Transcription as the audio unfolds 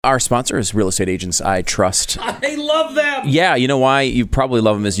Our sponsor is Real Estate Agents I Trust. I love them. Yeah, you know why? You probably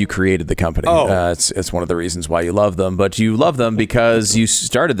love them as you created the company. Oh. It's one of the reasons why you love them. But you love them because you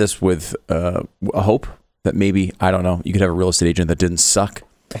started this with a hope that maybe, I don't know, you could have a real estate agent that didn't suck.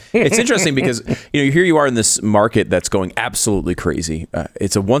 It's interesting because here you are in this market that's going absolutely crazy.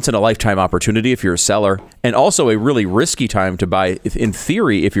 It's a once in a lifetime opportunity if you're a seller, and also a really risky time to buy. In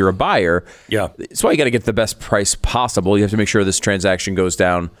theory, if you're a buyer, yeah, that's why you got to get the best price possible. You have to make sure this transaction goes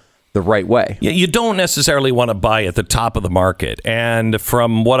down the right way. Yeah, you don't necessarily want to buy at the top of the market. And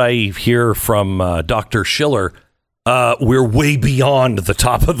from what I hear from Dr. Schiller, we're way beyond the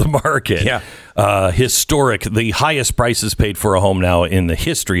top of the market. Yeah. Historic, the highest prices paid for a home now in the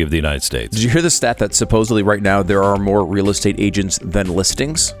history of the United States. Did you hear the stat that supposedly right now there are more real estate agents than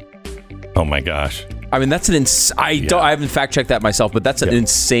listings? Oh my gosh. I mean, that's an I haven't fact checked that myself, but that's an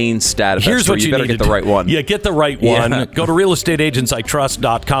insane stat. Here's what you better need get the right one. Yeah, get the right one. Go to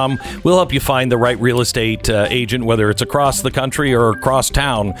realestateagentsitrust.com. We'll help you find the right real estate agent, whether it's across the country or across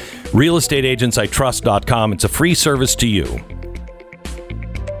town. Realestateagentsitrust.com. It's a free service to you.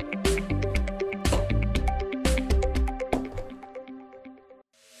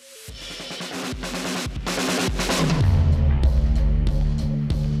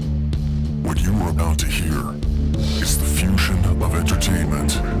 What you are about to hear is the fusion of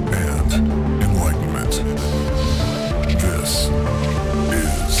entertainment and enlightenment. This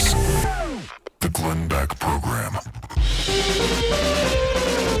is the Glenn Beck Program.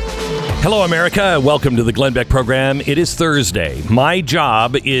 Hello, America. Welcome to the Glenn Beck Program. It is Thursday. My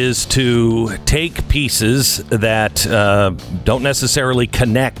job is to take pieces that don't necessarily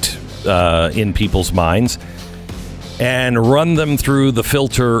connect in people's minds and run them through the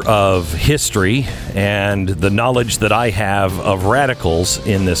filter of history and the knowledge that I have of radicals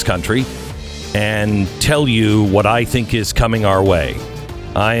in this country and tell you what I think is coming our way.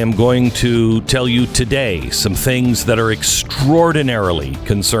 I am going to tell you today some things that are extraordinarily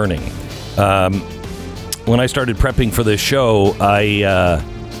concerning. When I started prepping for this show, I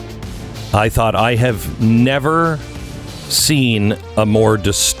thought I have never seen a more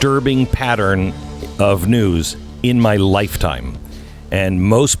disturbing pattern of news in my lifetime. And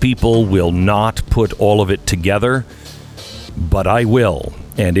most people will not put all of it together, but I will.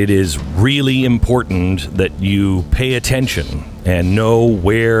 And it is really important that you pay attention and know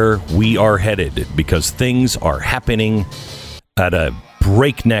where we are headed, because things are happening at a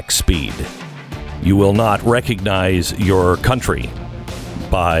breakneck speed. You will not recognize your country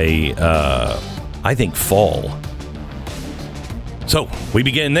by, I think, fall. So we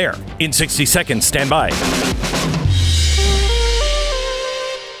begin there in 60 seconds. Stand by.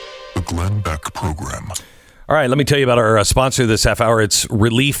 The Glenn Beck Program. All right, let me tell you about our sponsor this half hour. It's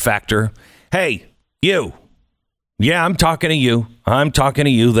Relief Factor. Hey, you. Yeah, I'm talking to you. I'm talking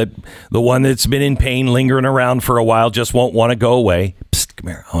to you, that the one that's been in pain, lingering around for a while, just won't want to go away. Psst, come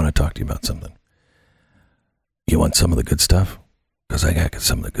here. I want to talk to you about something. You want some of the good stuff? Because I got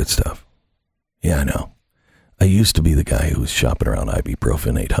some of the good stuff. Yeah, I know. I used to be the guy who was shopping around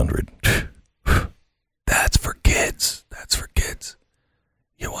ibuprofen 800. That's for kids. That's for kids.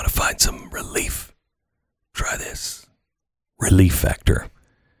 You want to find some relief? Try this. Relief Factor.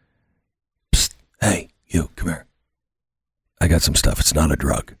 Psst. Hey, you, come here. I got some stuff. It's not a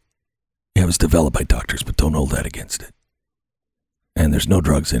drug. Yeah, it was developed by doctors, but don't hold that against it. And there's no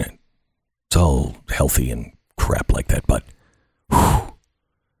drugs in it. It's all healthy and crap like that, but whew,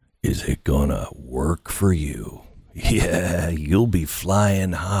 is it gonna work for you? Yeah, you'll be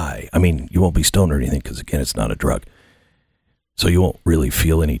flying high. I mean, you won't be stoned or anything, because again, it's not a drug. So you won't really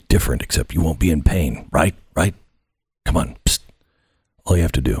feel any different, except you won't be in pain, right? Right? Come on. Psst. All you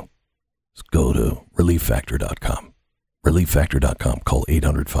have to do is go to relieffactor.com. Relieffactor.com. Call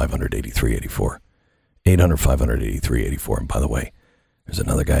 800-500-8384. 800-500-8384. And by the way, there's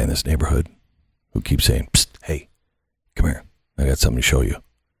another guy in this neighborhood who keeps saying, psst, hey, come here. I got something to show you.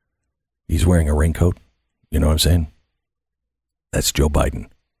 He's wearing a raincoat. You know what I'm saying? That's Joe Biden.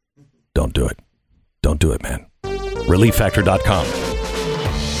 Don't do it. Don't do it, man. Relieffactor.com.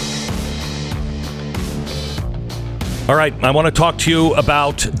 All right, I want to talk to you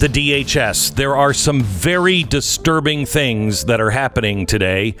about the DHS. There are some very disturbing things that are happening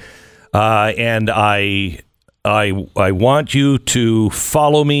today, and I want you to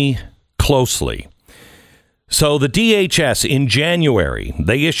follow me closely. So the DHS in January,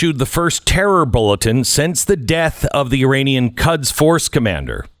 they issued the first terror bulletin since the death of the Iranian Quds Force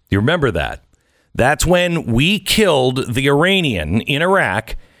commander. You remember that? That's when we killed the Iranian in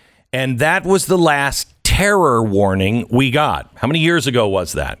Iraq, and that was the last terror warning we got. How many years ago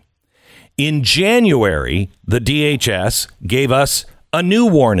was that? In January, the DHS gave us a new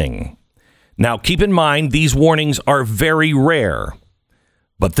warning. Now, keep in mind, these warnings are very rare,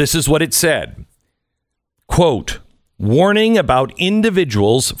 but this is what it said. Quote, warning about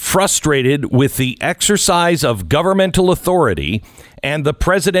individuals frustrated with the exercise of governmental authority and the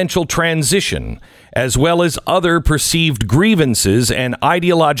presidential transition, as well as other perceived grievances and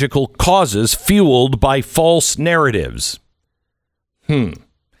ideological causes fueled by false narratives.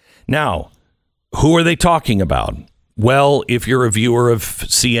 Now, who are they talking about? Well, if you're a viewer of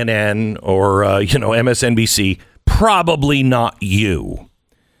CNN or, MSNBC, probably not you.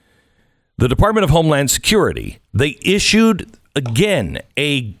 The Department of Homeland Security, they issued, again,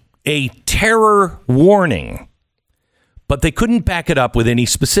 a terror warning, but they couldn't back it up with any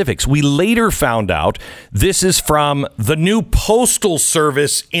specifics. We later found out this is from the new Postal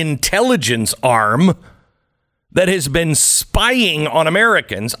Service intelligence arm that has been spying on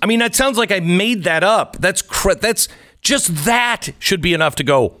Americans. I mean, that sounds like I made that up. That's just that should be enough to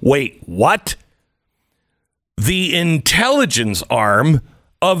go, wait, what? The intelligence arm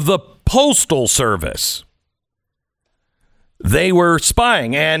of the Postal Service. They were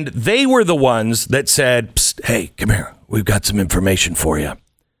spying, and they were the ones that said, psst, hey, come here. We've got some information for you.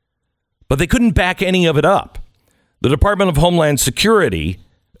 But they couldn't back any of it up. The Department of Homeland Security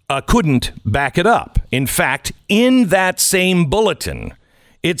couldn't back it up. In fact, in that same bulletin,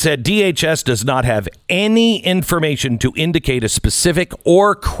 it said DHS does not have any information to indicate a specific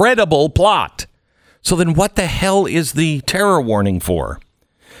or credible plot. So then what the hell is the terror warning for?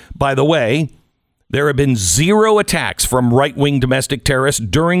 By the way, there have been 0 attacks from right-wing domestic terrorists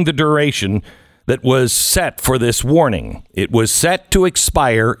during the duration that was set for this warning. It was set to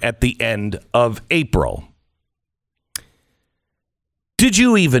expire at the end of April. Did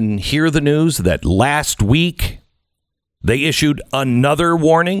you even hear the news that last week they issued another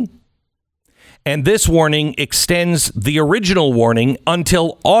warning? And this warning extends the original warning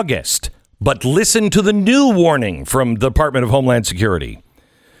until August. But listen to the new warning from the Department of Homeland Security.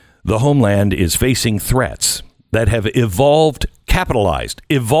 The homeland is facing threats that have evolved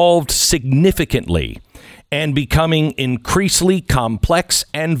significantly, and becoming increasingly complex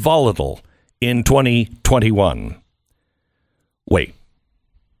and volatile in 2021. Wait,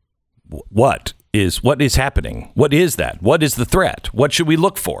 what is happening? What is that? What is the threat? What should we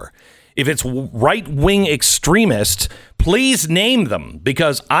look for? If it's right-wing extremists, please name them,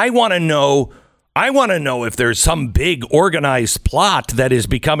 because I want to know if there's some big organized plot that is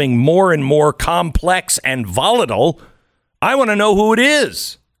becoming more and more complex and volatile. I want to know who it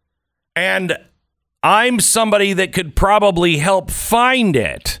is. And I'm somebody that could probably help find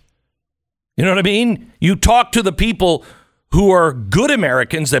it. You know what I mean? You talk to the people who are good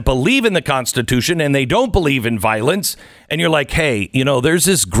Americans that believe in the Constitution and they don't believe in violence. And you're like, hey, there's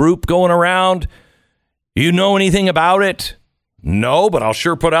this group going around. You know anything about it? No, but I'll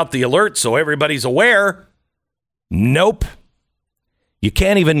sure put out the alert so everybody's aware. Nope. You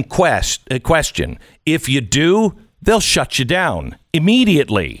can't even question. If you do, they'll shut you down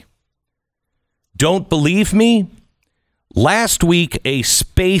immediately. Don't believe me? Last week, a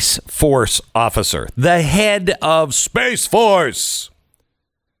Space Force officer, the head of Space Force,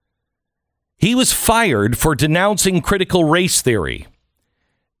 he was fired for denouncing critical race theory.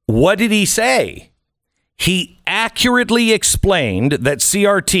 What did he say? He accurately explained that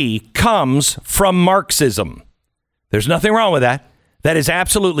CRT comes from Marxism. There's nothing wrong with that. That is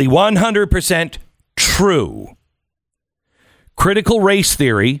absolutely 100% true. Critical race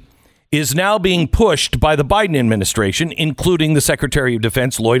theory is now being pushed by the Biden administration, including the Secretary of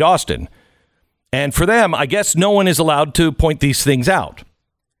Defense, Lloyd Austin. And for them, I guess no one is allowed to point these things out.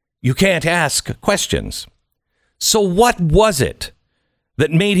 You can't ask questions. So what was it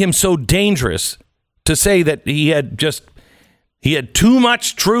that made him so dangerous to say that he had too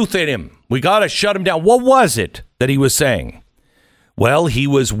much truth in him? We got to shut him down. What was it that he was saying? Well, he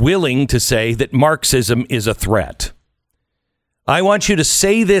was willing to say that Marxism is a threat. I want you to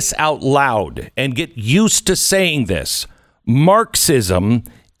say this out loud and get used to saying this. Marxism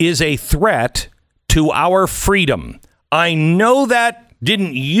is a threat to our freedom. I know that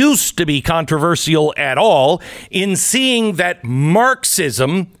didn't used to be controversial at all, in seeing that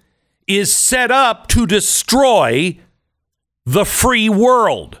Marxism is set up to destroy the free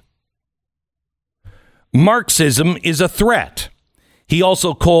world. Marxism is a threat. He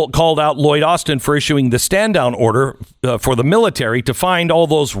also called out Lloyd Austin for issuing the stand-down order for the military to find all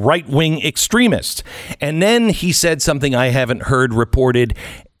those right-wing extremists. And then he said something I haven't heard reported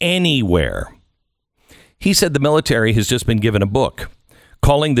anywhere. He said the military has just been given a book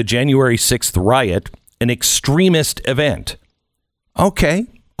calling the January 6th riot an extremist event. Okay,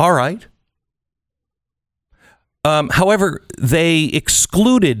 all right. However, they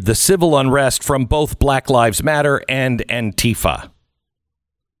excluded the civil unrest from both Black Lives Matter and Antifa.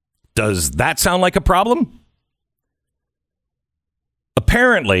 Does that sound like a problem?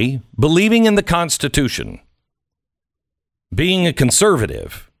 Apparently, believing in the Constitution, being a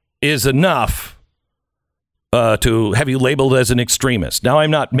conservative, is enough to have you labeled as an extremist. Now,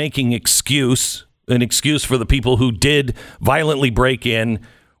 I'm not making an excuse for the people who did violently break in,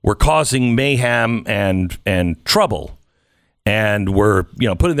 were causing mayhem and trouble, and were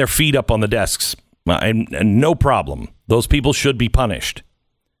putting their feet up on the desks. And no problem. Those people should be punished.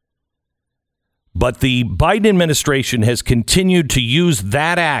 But the Biden administration has continued to use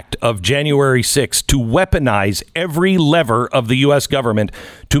that act of January 6th to weaponize every lever of the U.S. government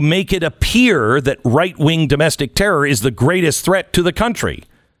to make it appear that right-wing domestic terror is the greatest threat to the country.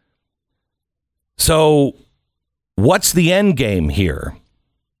 So what's the end game here?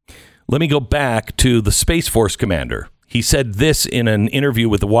 Let me go back to the Space Force commander. He said this in an interview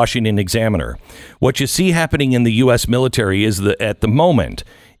with the Washington Examiner. What you see happening in the U.S. military is that at the moment,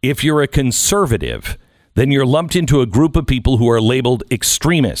 if you're a conservative, then you're lumped into a group of people who are labeled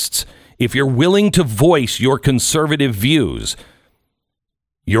extremists. If you're willing to voice your conservative views,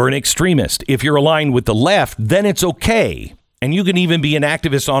 you're an extremist. If you're aligned with the left, then it's okay. And you can even be an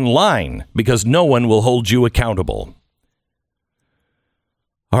activist online because no one will hold you accountable.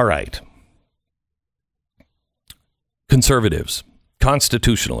 All right. Conservatives,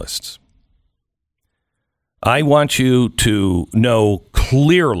 constitutionalists. I want you to know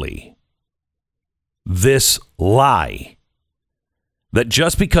clearly this lie that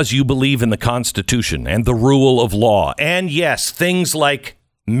just because you believe in the Constitution and the rule of law, and yes, things like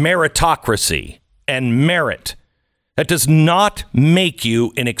meritocracy and merit, that does not make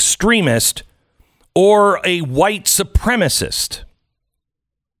you an extremist or a white supremacist.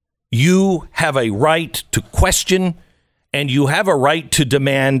 You have a right to question, and you have a right to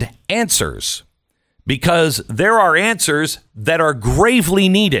demand answers. Because there are answers that are gravely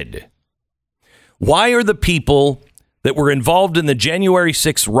needed. Why are the people that were involved in the January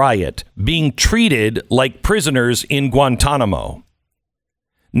 6th riot being treated like prisoners in Guantanamo?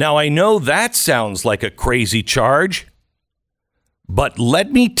 Now, I know that sounds like a crazy charge, but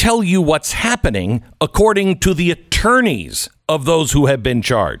let me tell you what's happening according to the attorneys of those who have been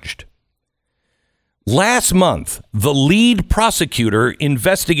charged. Last month, the lead prosecutor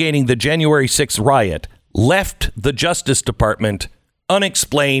investigating the January 6th riot left the Justice Department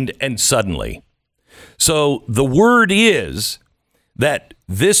unexplained and suddenly. So the word is that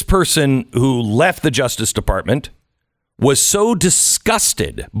this person who left the Justice Department was so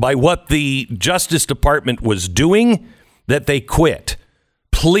disgusted by what the Justice Department was doing that they quit.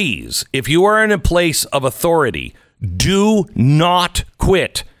 Please, if you are in a place of authority, do not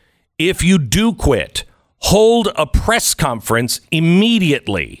quit. If you do quit, hold a press conference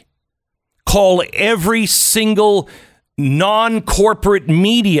immediately. Call every single non-corporate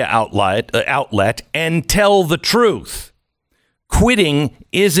media outlet and tell the truth. Quitting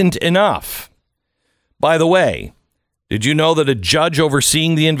isn't enough. By the way, did you know that a judge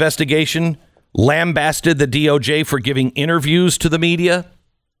overseeing the investigation lambasted the DOJ for giving interviews to the media?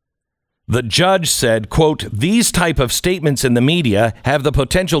 The judge said, quote, "These type of statements in the media have the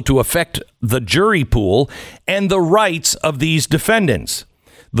potential to affect the jury pool and the rights of these defendants."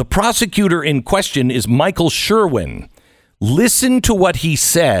 The prosecutor in question is Michael Sherwin. Listen to what he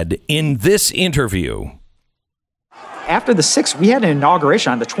said in this interview. After the 6th, we had an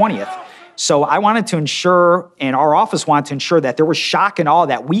inauguration on the 20th. So I wanted to ensure, and our office wanted to ensure, that there was shock and awe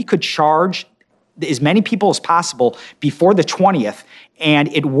that we could charge as many people as possible before the 20th.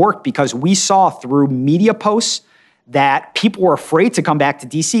 And it worked because we saw through media posts that people were afraid to come back to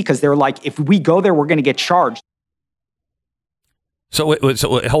D.C. because they're like, if we go there, we're going to get charged. So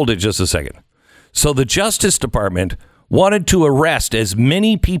hold it just a second. So the Justice Department wanted to arrest as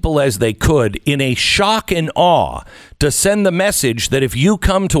many people as they could in a shock and awe to send the message that if you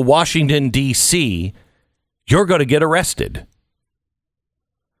come to Washington, D.C., you're going to get arrested.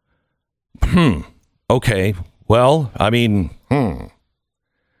 Okay. Well, I mean,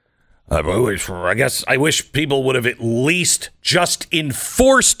 I wish people would have at least just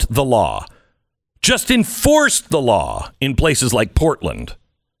enforced the law. Just enforced the law in places like Portland.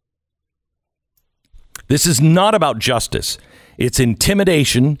 This is not about justice. It's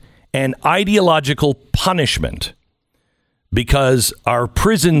intimidation and ideological punishment because our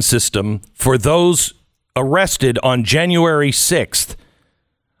prison system for those arrested on January 6th,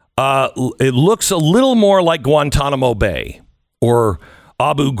 it looks a little more like Guantanamo Bay or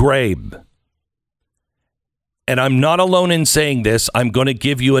Abu Ghraib. And I'm not alone in saying this. I'm going to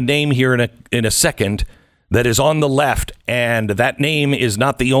give you a name here in a second that is on the left, and that name is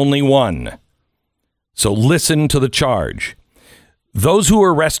not the only one. So listen to the charge. Those who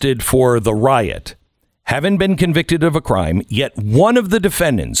were arrested for the riot haven't been convicted of a crime, yet one of the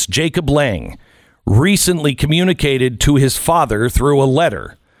defendants, Jacob Lang, recently communicated to his father through a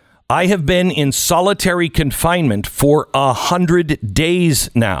letter, "I have been in solitary confinement for 100 days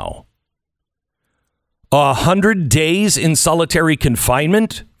now." 100 days in solitary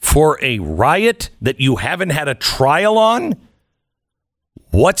confinement for a riot that you haven't had a trial on?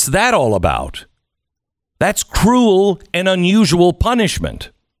 What's that all about? That's cruel and unusual punishment.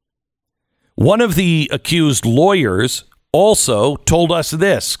 One of the accused lawyers also told us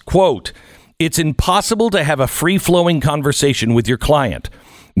this, quote, "It's impossible to have a free-flowing conversation with your client.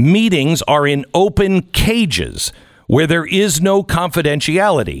 Meetings are in open cages where there is no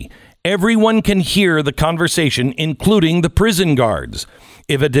confidentiality. Everyone can hear the conversation, including the prison guards.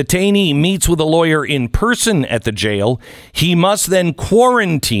 If a detainee meets with a lawyer in person at the jail, he must then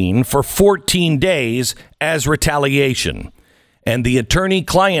quarantine for 14 days as retaliation. And the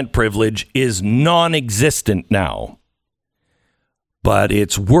attorney-client privilege is non-existent now." But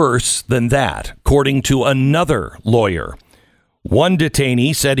it's worse than that, according to another lawyer. One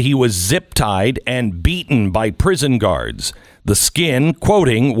detainee said he was zip-tied and beaten by prison guards. The skin,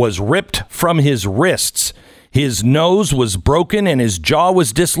 quoting, was ripped from his wrists. His nose was broken and his jaw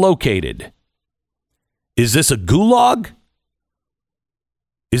was dislocated. Is this a gulag?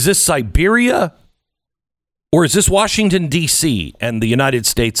 Is this Siberia? Or is this Washington, D.C. and the United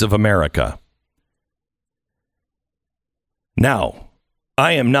States of America? Now,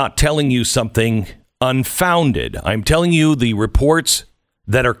 I am not telling you something unfounded. I'm telling you the reports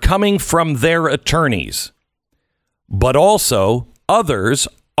that are coming from their attorneys. But also, others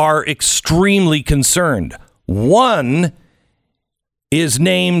are extremely concerned. One is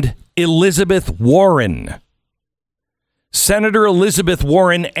named Elizabeth Warren. Senator Elizabeth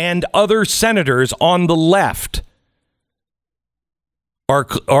Warren and other senators on the left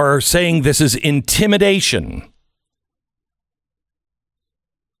are saying this is intimidation.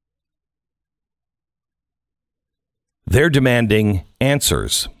 They're demanding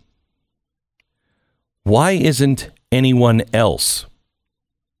answers. Why isn't anyone else?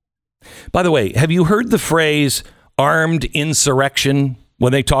 By the way, have you heard the phrase armed insurrection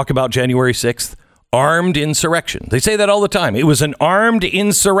when they talk about January 6th? Armed insurrection. They say that all the time. It was an armed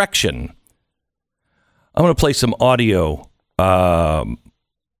insurrection. I'm going to play some audio from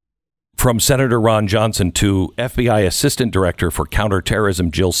Senator Ron Johnson to FBI Assistant Director for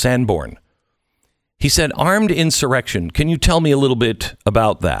Counterterrorism Jill Sanborn. He said, armed insurrection. Can you tell me a little bit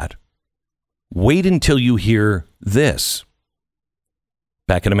about that? Wait until you hear this.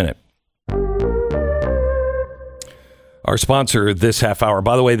 Back in a minute. Our sponsor this half hour.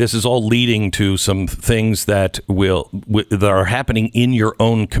 By the way, this is all leading to some things that that are happening in your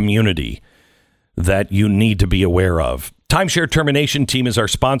own community that you need to be aware of. Timeshare Termination Team is our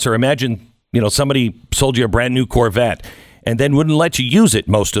sponsor. Imagine, somebody sold you a brand new Corvette and then wouldn't let you use it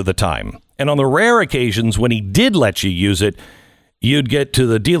most of the time. And on the rare occasions when he did let you use it, you'd get to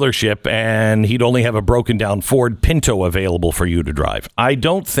the dealership and he'd only have a broken down Ford Pinto available for you to drive. I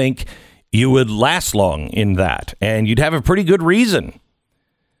don't think you would last long in that, and you'd have a pretty good reason.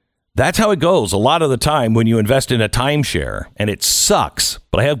 That's how it goes a lot of the time when you invest in a timeshare, and it sucks,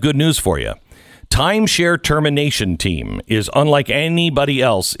 but I have good news for you. Timeshare Termination Team is unlike anybody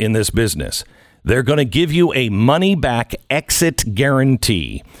else in this business. They're going to give you a money-back exit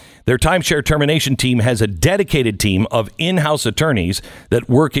guarantee. Their timeshare termination team has a dedicated team of in-house attorneys that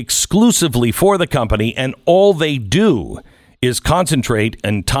work exclusively for the company, and all they do is concentrate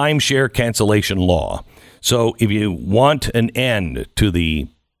in timeshare cancellation law. So if you want an end to the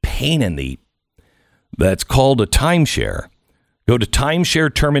pain in the that's called a timeshare, go to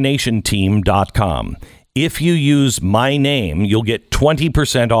timeshareterminationteam.com. If you use my name, you'll get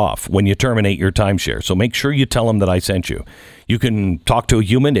 20% off when you terminate your timeshare. So make sure you tell them that I sent you. You can talk to a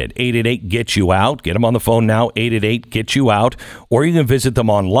human at 888-GET-YOU-OUT. Get them on the phone now, 888-GET-YOU-OUT. Or you can visit them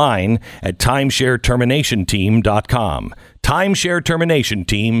online at timeshareterminationteam.com.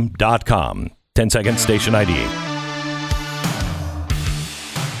 Timeshareterminationteam.com. 10 seconds, station ID.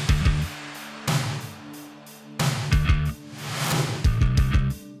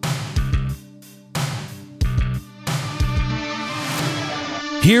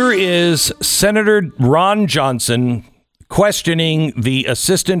 Here is Senator Ron Johnson questioning the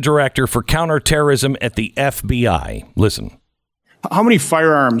assistant director for counterterrorism at the FBI. Listen. How many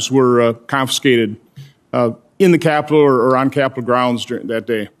firearms were confiscated in the Capitol or on Capitol grounds during that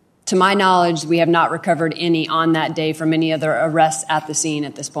day? To my knowledge, we have not recovered any on that day from any other arrests at the scene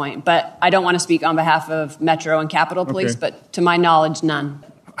at this point. But I don't want to speak on behalf of Metro and Capitol Police, but to my knowledge, none.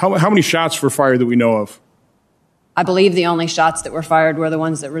 How many shots were fired that we know of? I believe the only shots that were fired were the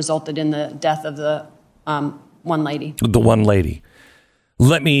ones that resulted in the death of the one lady. The one lady.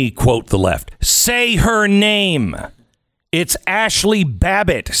 Let me quote the left. Say her name. It's Ashley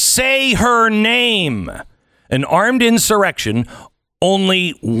Babbitt. Say her name. An armed insurrection.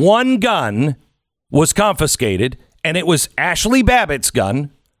 Only one gun was confiscated, and it was Ashley Babbitt's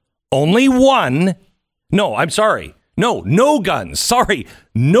gun. Only one. No, I'm sorry. No guns. Sorry,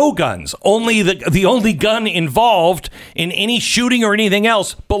 no guns. Only the only gun involved in any shooting or anything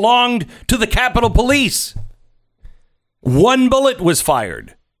else belonged to the Capitol Police. One bullet was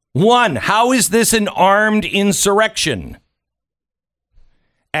fired. One. How is this an armed insurrection?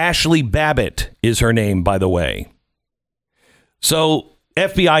 Ashley Babbitt is her name, by the way. So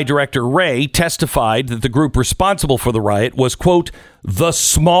FBI Director Wray testified that the group responsible for the riot was, quote, the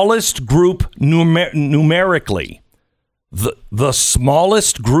smallest group numerically. The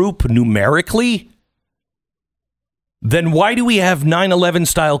smallest group numerically? Then why do we have 9/11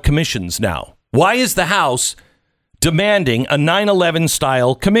 style commissions now? Why is the House demanding a 9/11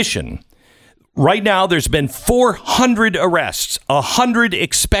 style commission? Right now, there's been 400 arrests, 100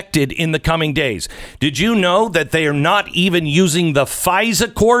 expected in the coming days. Did you know that they are not even using the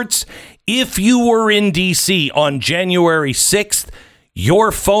FISA courts? If you were in D.C. on January 6th,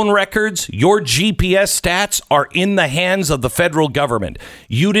 your phone records, your GPS stats are in the hands of the federal government.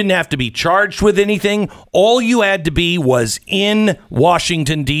 You didn't have to be charged with anything. All you had to be was in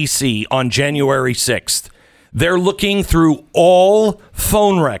Washington, D.C. on January 6th. They're looking through all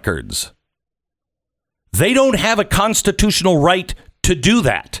phone records. They don't have a constitutional right to do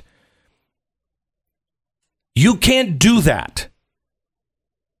that. You can't do that.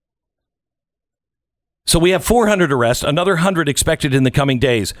 So we have 400 arrests, another 100 expected in the coming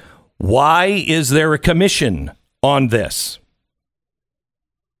days. Why is there a commission on this?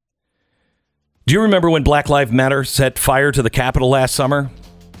 Do you remember when Black Lives Matter set fire to the Capitol last summer?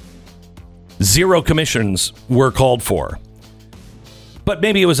 0 commissions were called for. But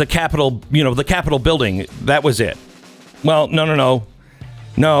maybe it was a Capitol, the Capitol building. That was it. Well, no.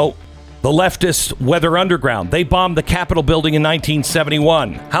 The leftist Weather Underground. They bombed the Capitol building in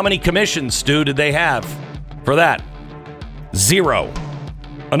 1971. How many commissions, Stu, did they have for that? 0.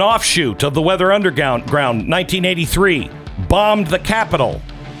 An offshoot of the Weather Underground, 1983, bombed the Capitol.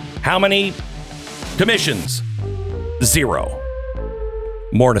 How many commissions? 0.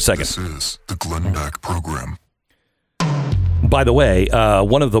 More in a second. This is the Glenn Beck Program. By the way,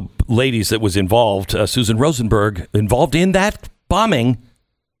 one of the ladies that was involved, Susan Rosenberg, involved in that bombing,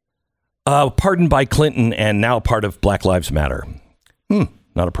 pardoned by Clinton and now part of Black Lives Matter. Not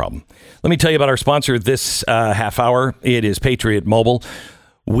a problem. Let me tell you about our sponsor this half hour. It is Patriot Mobile.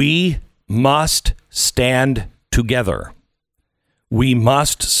 We must stand together. We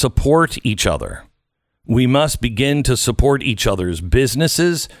must support each other. We must begin to support each other's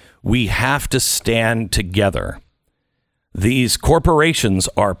businesses. We have to stand together. These corporations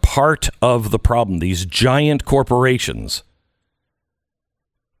are part of the problem. These giant corporations.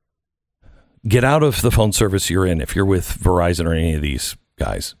 Get out of the phone service you're in if you're with Verizon or any of these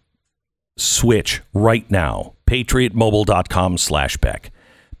guys. Switch right now. PatriotMobile.com/Beck.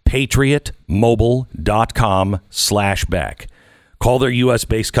 PatriotMobile.com/Beck. Call their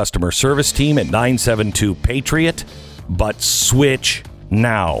U.S.-based customer service team at 972-PATRIOT, but switch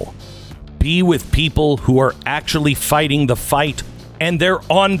now. Be with people who are actually fighting the fight, and they're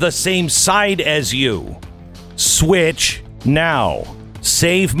on the same side as you. Switch now.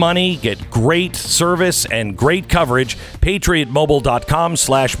 Save money, get great service and great coverage.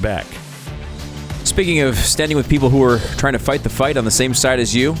 PatriotMobile.com/Beck. Speaking of standing with people who are trying to fight the fight on the same side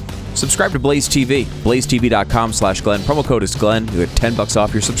as you, subscribe to Blaze TV. BlazeTV.com/Glenn. Promo code is Glenn. You get $10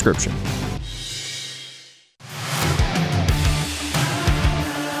 off your subscription.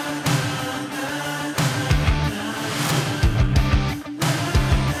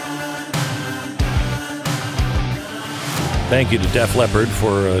 Thank you to Def Leppard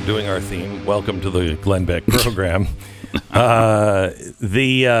for doing our theme. Welcome to the Glenn Beck program. The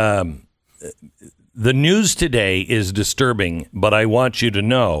news today is disturbing, but I want you to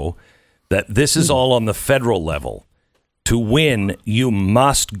know that this is all on the federal level. To win, you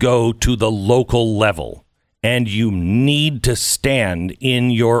must go to the local level, and you need to stand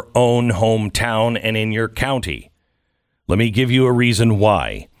in your own hometown and in your county. Let me give you a reason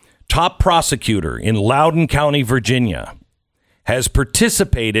why. Top prosecutor in Loudoun County, Virginia, has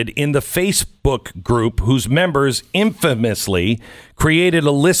participated in the Facebook group whose members infamously created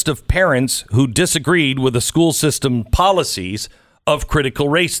a list of parents who disagreed with the school system policies of critical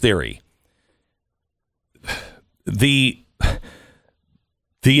race theory. The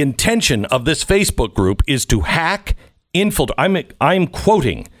intention of this Facebook group is to hack, infiltrate, I'm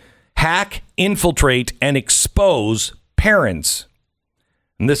quoting, hack, infiltrate, and expose parents.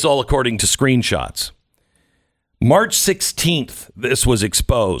 And this all according to screenshots. March 16th, this was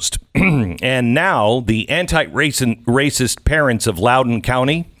exposed. And now the anti-racist parents of Loudoun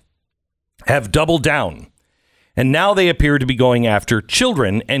County have doubled down. And now they appear to be going after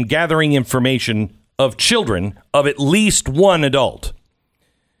children and gathering information of children of at least one adult.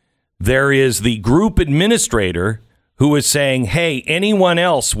 There is the group administrator who is saying, hey, anyone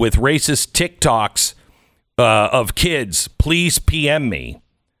else with racist TikToks of kids, please PM me,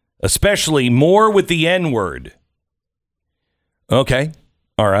 especially more with the N-word. Okay.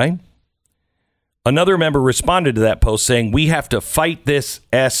 All right. Another member responded to that post saying, we have to fight this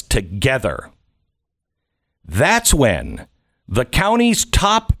S together. That's when the county's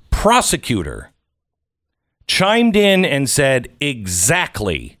top prosecutor chimed in and said,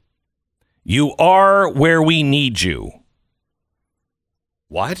 exactly. You are where we need you.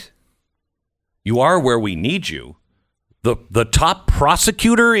 What? You are where we need you? The top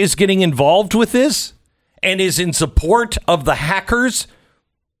prosecutor is getting involved with this and is in support of the hackers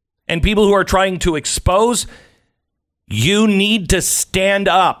and people who are trying to expose. You need to stand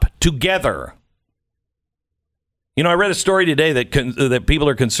up together. You know, I read a story today that people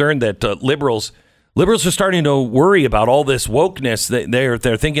are concerned that liberals are starting to worry about all this wokeness.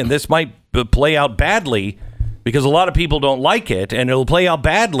 They're thinking this might play out badly because a lot of people don't like it, and it'll play out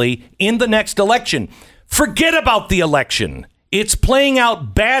badly in the next election. Forget about the election. It's playing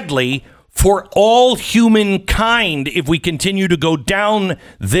out badly for all humankind if we continue to go down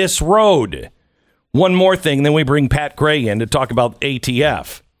this road. One more thing, then we bring Pat Gray in to talk about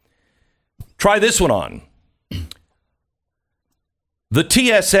ATF. Try this one on. The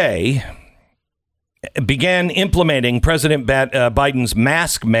TSA began implementing President Biden's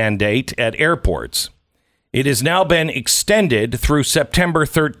mask mandate at airports. It has now been extended through September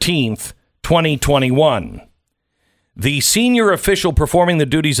 13th, 2021. The senior official performing the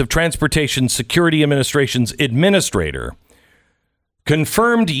duties of Transportation Security Administration's administrator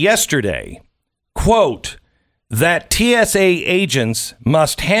confirmed yesterday, quote, that TSA agents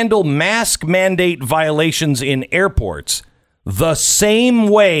must handle mask mandate violations in airports the same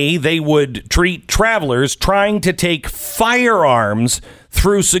way they would treat travelers trying to take firearms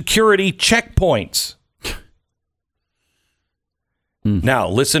through security checkpoints. Now,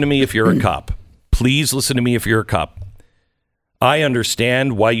 listen to me if you're a cop. Please listen to me if you're a cop. I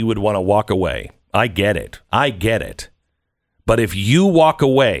understand why you would want to walk away. I get it. But if you walk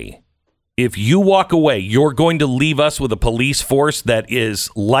away, you're going to leave us with a police force that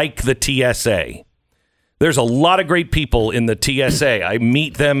is like the TSA. There's a lot of great people in the TSA. I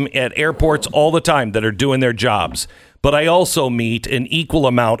meet them at airports all the time that are doing their jobs. But I also meet an equal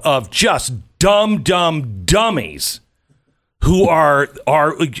amount of just dumb dummies who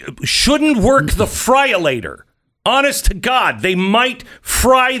shouldn't work the fryolator. Honest to God, they might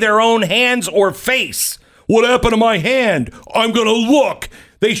fry their own hands or face. What happened to my hand? I'm going to look.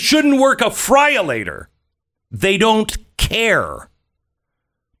 They shouldn't work a fryolator. They don't care.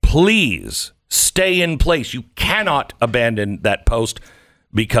 Please stay in place. You cannot abandon that post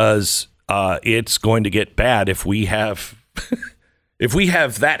because it's going to get bad if we have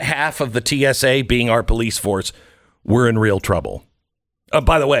that half of the TSA being our police force. We're in real trouble.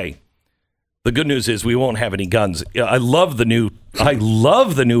 By the way, the good news is we won't have any guns. I love the new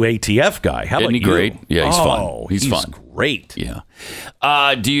ATF guy. How about you? Great? Yeah, he's fun. He's fun. Great. Yeah.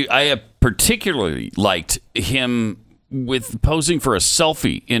 I have particularly liked him with posing for a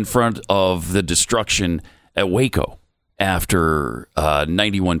selfie in front of the destruction at Waco after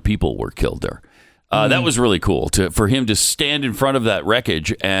 91 people were killed there. That was really cool for him to stand in front of that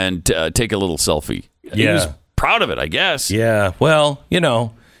wreckage and take a little selfie. Yeah. He was proud of it, I guess. Yeah. Well,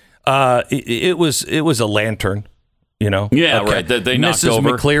 it was a lantern. Yeah, okay. Right. They knocked Mrs.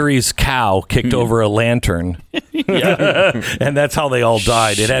 over. McCleary's cow kicked over a lantern. Yeah. And that's how they all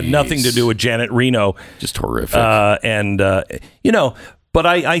died. It had nothing to do with Janet Reno. Just horrific. But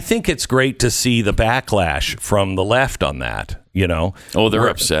I think it's great to see the backlash from the left on that, Oh, they're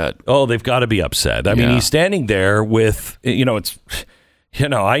upset. Oh, they've got to be upset. I mean, he's standing there with,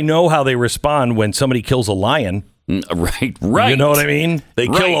 I know how they respond when somebody kills a lion. Right. You know what I mean? They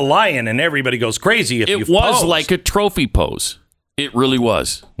kill a lion and everybody goes crazy if you pose. It was like a trophy pose. It really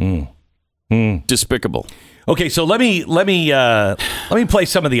was. Despicable. Okay, so let me play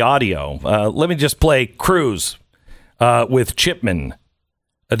some of the audio. Let me just play Cruz with Chipman.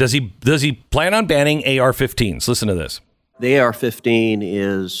 Does he plan on banning AR-15s? Listen to this. The AR-15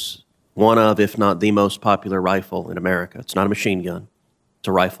 is one of, if not the most popular rifle in America. It's not a machine gun. It's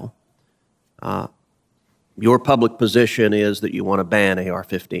a rifle. Your public position is that you want to ban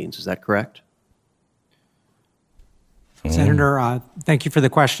AR-15s. Is that correct? Senator, thank you for the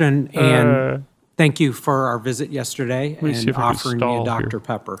question, and thank you for our visit yesterday and offering me a Dr.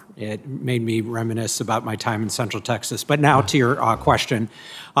 Pepper. It made me reminisce about my time in Central Texas. But now to your question.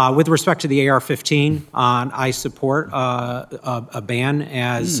 With respect to the AR-15, I support a ban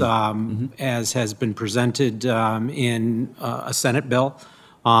as has been presented in a Senate bill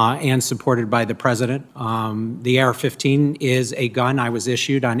and supported by the president. The AR-15 is a gun I was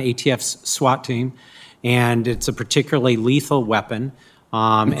issued on ATF's SWAT team, and it's a particularly lethal weapon.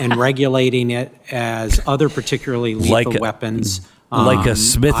 And regulating it as other particularly lethal weapons. Like a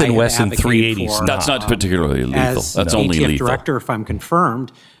Smith & Wesson 380. That's not particularly lethal. That's only ATF lethal. director, if I'm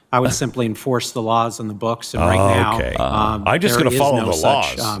confirmed, I would simply enforce the laws on the books. And right now, I'm just going to follow the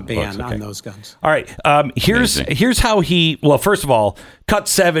laws. Ban on those guns. All right. Here's how he. Well, first of all, cut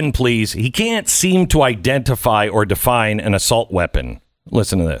 7, please. He can't seem to identify or define an assault weapon.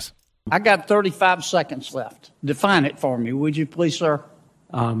 Listen to this. I got 35 seconds left. Define it for me, would you please, sir?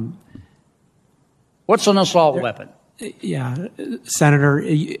 What's an assault weapon? Yeah, Senator,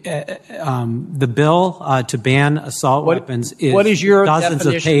 the bill to ban assault weapons is what is your dozens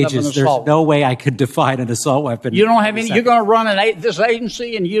of pages. There's no way I could define an assault weapon. You don't have any. You're going to run this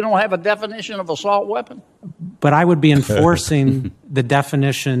agency, and you don't have a definition of assault weapon. But I would be enforcing the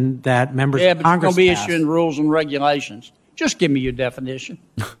definition that members of Congress you're going to be issuing rules and regulations. Just give me your definition.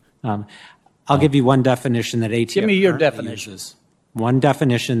 I'll give you one definition that ATF. Give me your definition. Uses. One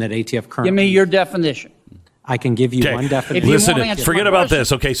definition that ATF currently. Give me your definition. I can give you one definition. Listen, forget about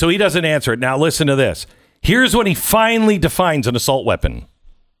this. Okay, so he doesn't answer it. Now listen to this. Here's when he finally defines an assault weapon.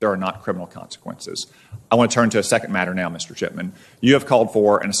 There are not criminal consequences. I want to turn to a second matter now, Mr. Chipman. You have called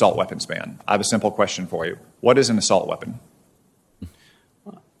for an assault weapons ban. I have a simple question for you. What is an assault weapon?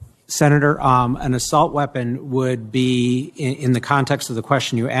 Senator, an assault weapon would be, in the context of the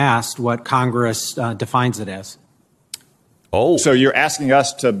question you asked, what Congress defines it as. Oh. So you're asking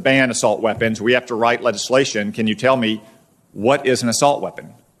us to ban assault weapons. We have to write legislation. Can you tell me what is an assault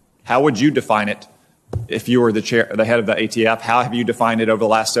weapon? How would you define it if you were the head of the ATF? How have you defined it over the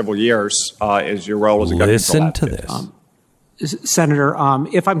last several years as your role as a government? Listen to this. Senator,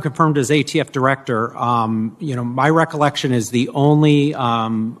 if I'm confirmed as ATF director, my recollection is the only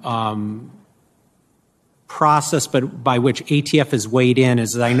process by which ATF has weighed in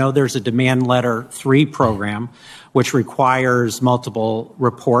is that I know there's a demand letter 3 program, which requires multiple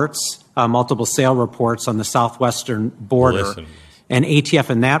reports, multiple sale reports on the southwestern border. And ATF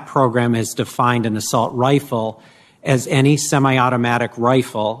in that program has defined an assault rifle as any semi-automatic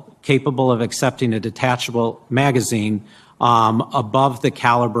rifle capable of accepting a detachable magazine above the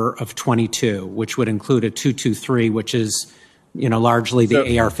caliber of .22, which would include a .223, which is, largely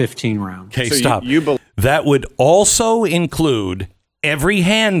the AR-15 round. Okay, stop. That would also include every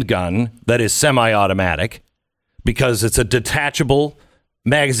handgun that is semi-automatic, because it's a detachable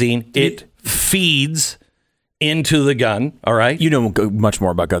magazine. It feeds into the gun. All right. You know much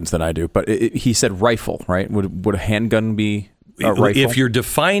more about guns than I do, but he said rifle, right? Would a handgun be a rifle? If you're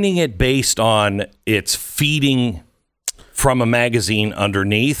defining it based on its feeding from a magazine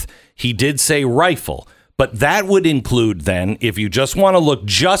underneath, he did say rifle. But that would include then, if you just want to look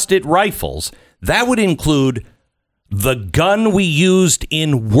just at rifles, that would include the gun we used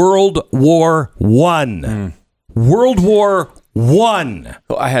in World War I. World War I.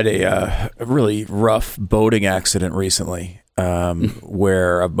 Well, I had a really rough boating accident recently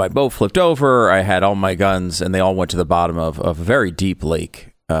where my boat flipped over. I had all my guns, and they all went to the bottom of a very deep lake.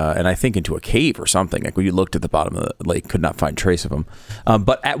 And I think into a cave or something. Like when you looked at the bottom of the lake, could not find trace of them.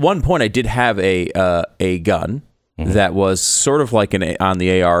 But at one point, I did have a gun that was sort of like on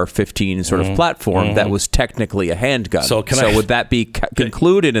the AR-15 sort of platform that was technically a handgun. So would that be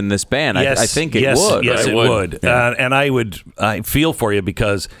concluded in this ban? Yes, I think it would. Yes, right? it would. Yeah. And I feel for you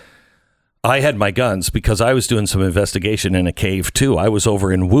because I had my guns because I was doing some investigation in a cave too. I was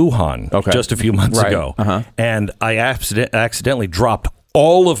over in Wuhan just a few months ago, and I accidentally dropped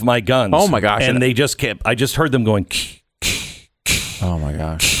all of my guns. Oh my gosh. And they just kept, I just heard them going. Oh my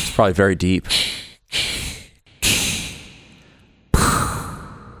gosh. It's probably very deep.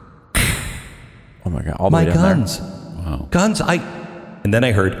 Oh my God. All the my way down guns. There. Wow. Guns. And then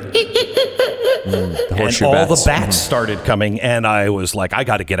I heard. And all the bats started coming, and I was like, I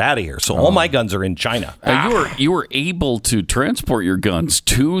got to get out of here. So all my guns are in China. You were able to transport your guns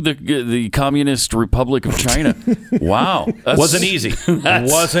to the Communist Republic of China. Wow. Wasn't easy.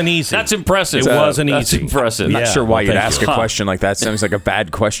 Wasn't easy. That's impressive. It wasn't easy. That's impressive. I'm not sure why you'd ask a question like that. Sounds like a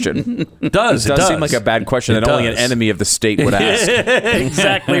bad question. It does seem like a bad question that only an enemy of the state would ask.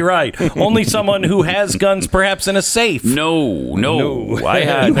 Exactly right. Only someone who has guns, perhaps in a safe. No. You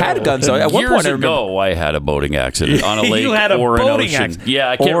had guns though. At one point, I had a boating accident on a lake You had a or boating an ocean. accident. Yeah,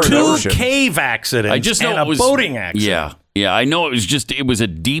 I can't remember. 2 cave accidents. I just know and it was a boating accident. Yeah, I know it was a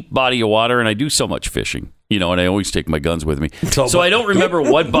deep body of water, and I do so much fishing, and I always take my guns with me. So I don't remember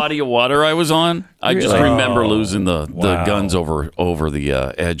what body of water I was on. I just remember losing the guns over the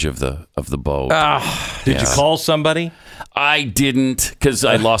edge of the boat. Did you call somebody? I didn't, because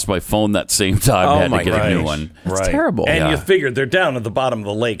I lost my phone that same time. I had to get a new one. That's terrible. And you figured they're down at the bottom of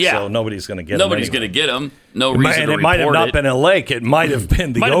the lake, so nobody's going to get them. Nobody's going to get them. No reason to report it. It might have not been a lake. It might have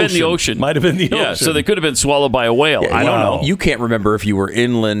been the ocean. Might have been the ocean. Yeah, so they could have been swallowed by a whale. I don't know. You can't remember if you were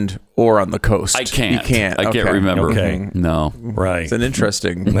inland or on the coast. I can't. You can't. I can't remember. Okay. No. Right. It's an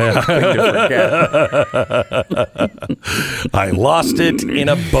interesting thing to forget. I lost it in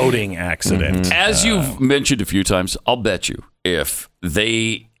a boating accident. As you've mentioned a few times, I'll bet you if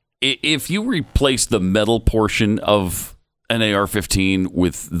you replace the metal portion of an AR-15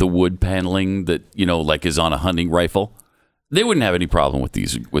 with the wood paneling that like is on a hunting rifle, they wouldn't have any problem with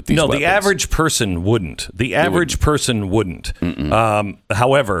these weapons. The average person wouldn't.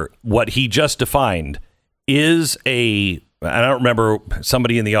 However, what he just defined is I don't remember,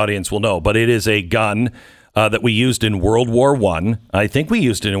 somebody in the audience will know, but it is a gun that we used in World War I. I think we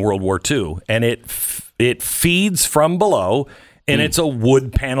used it in World War II, and it feeds from below. And it's a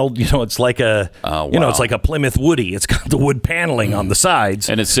wood paneled, it's like it's like a Plymouth Woody. It's got the wood paneling on the sides,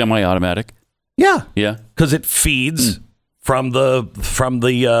 and it's semi-automatic. Yeah, because it feeds from the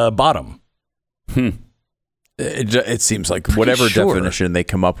bottom. It seems like whatever definition they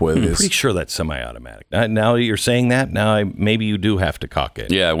come up with is pretty sure that's semi-automatic. Now you're saying that, maybe you do have to cock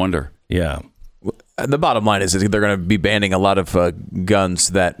it. Yeah, I wonder. Yeah. The bottom line is they're going to be banning a lot of guns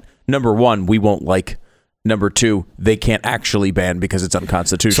that, number one, we won't like. Number two, they can't actually ban because it's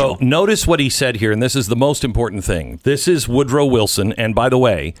unconstitutional. So notice what he said here, and this is the most important thing. This is Woodrow Wilson, and by the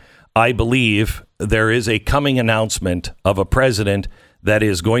way, I believe there is a coming announcement of a president that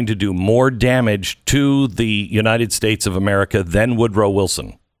is going to do more damage to the United States of America than Woodrow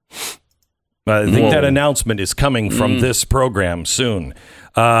Wilson. I think that announcement is coming from this program soon.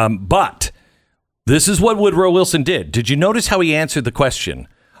 But this is what Woodrow Wilson did. Did you notice how he answered the question?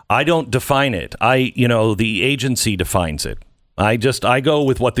 I don't define it. The agency defines it. I go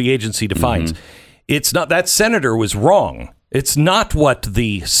with what the agency defines. It's not, that senator was wrong. It's not what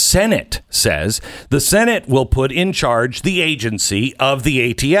the Senate says. The Senate will put in charge the agency of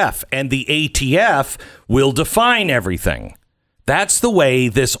the ATF, and the ATF will define everything. That's the way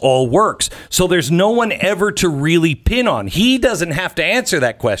this all works. So there's no one ever to really pin on. He doesn't have to answer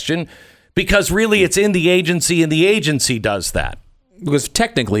that question because really it's in the agency, and the agency does that. Because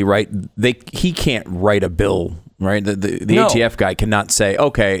technically, right, he can't write a bill, right? The ATF guy cannot say,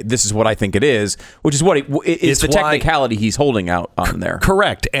 okay, this is what I think it is, which is what it's the technicality he's holding out on there.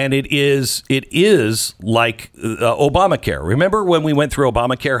 Correct. And it is like Obamacare. Remember when we went through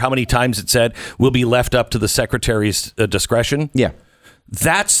Obamacare, how many times it said will be left up to the secretary's discretion? Yeah.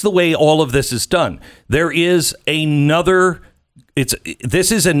 That's the way all of this is done. There is another...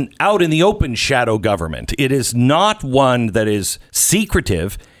 This is an out in the open shadow government. It is not one that is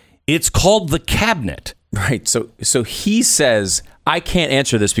secretive. It's called the cabinet. Right. So he says, I can't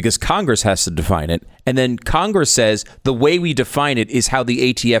answer this because Congress has to define it. And then Congress says the way we define it is how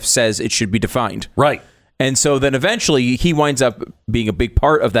the ATF says it should be defined. Right. And so then eventually he winds up being a big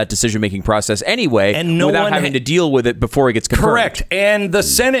part of that decision-making process anyway, and without having to deal with it before it gets confirmed. Correct. And the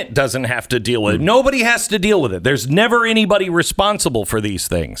Senate doesn't have to deal with it. Nobody has to deal with it. There's never anybody responsible for these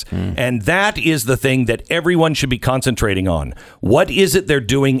things. And that is the thing that everyone should be concentrating on. What is it they're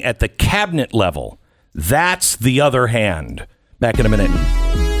doing at the cabinet level? That's the other hand. Back in a minute.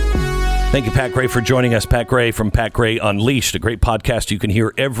 Thank you, Pat Gray, for joining us. Pat Gray from Pat Gray Unleashed, a great podcast you can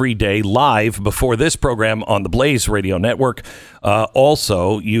hear every day live before this program on the Blaze Radio Network.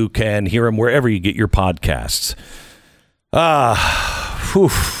 Also, you can hear him wherever you get your podcasts.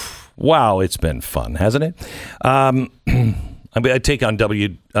 Wow, it's been fun, hasn't it? I take on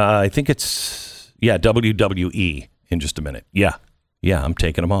I think it's WWE in just a minute. Yeah, I'm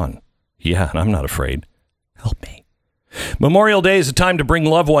taking them on. Yeah, and I'm not afraid. Help me. Memorial Day is a time to bring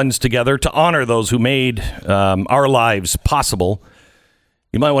loved ones together to honor those who made our lives possible.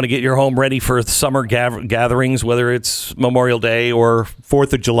 You might want to get your home ready for summer gatherings, whether it's Memorial Day or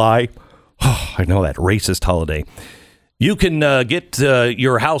 4th of July. Oh, I know that racist holiday. You can get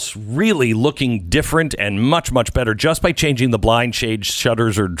your house really looking different and much, much better just by changing the blind, shades,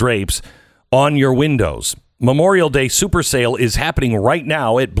 shutters, or drapes on your windows. Memorial Day Super Sale is happening right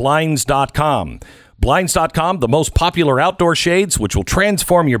now at Blinds.com. Blinds.com, the most popular outdoor shades, which will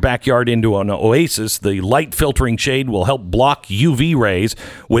transform your backyard into an oasis. The light filtering shade will help block UV rays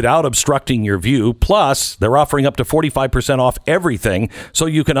without obstructing your view. Plus, they're offering up to 45% off everything, so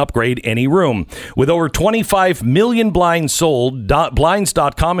you can upgrade any room. With over 25 million blinds sold,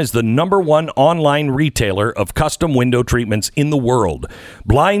 Blinds.com is the #1 online retailer of custom window treatments in the world.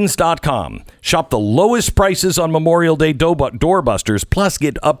 Blinds.com. Shop the lowest prices on Memorial Day doorbusters, plus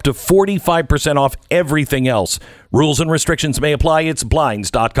get up to 45% off everything else. Rules and restrictions may apply. It's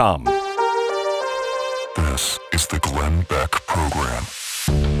Blinds.com. This is the Glenn Beck Program.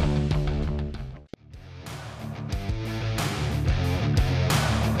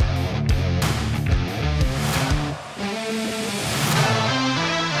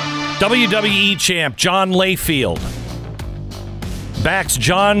 WWE champ John Layfield backs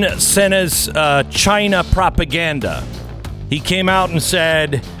John Cena's China propaganda. He came out and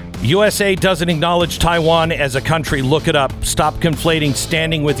said, USA doesn't acknowledge Taiwan as a country. Look it up. Stop conflating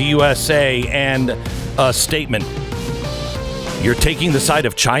standing with the USA and a statement. You're taking the side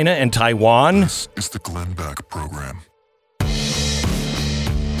of China and Taiwan? This is the Glenn Beck Program.